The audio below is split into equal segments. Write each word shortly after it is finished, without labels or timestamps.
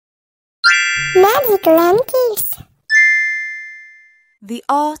Magic lanterns. The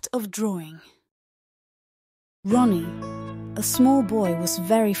art of drawing. Ronnie, a small boy, was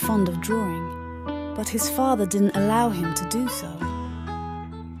very fond of drawing, but his father didn't allow him to do so.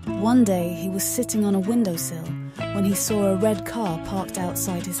 One day he was sitting on a windowsill when he saw a red car parked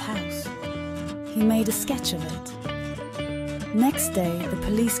outside his house. He made a sketch of it. Next day, the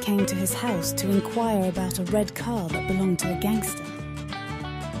police came to his house to inquire about a red car that belonged to a gangster.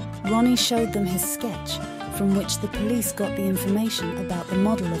 Ronnie showed them his sketch, from which the police got the information about the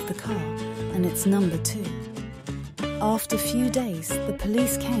model of the car and its number too. After a few days, the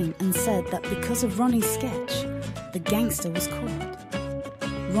police came and said that because of Ronnie's sketch, the gangster was caught.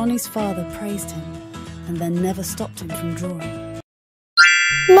 Ronnie's father praised him and then never stopped him from drawing.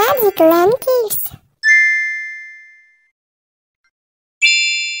 Magic lanterns.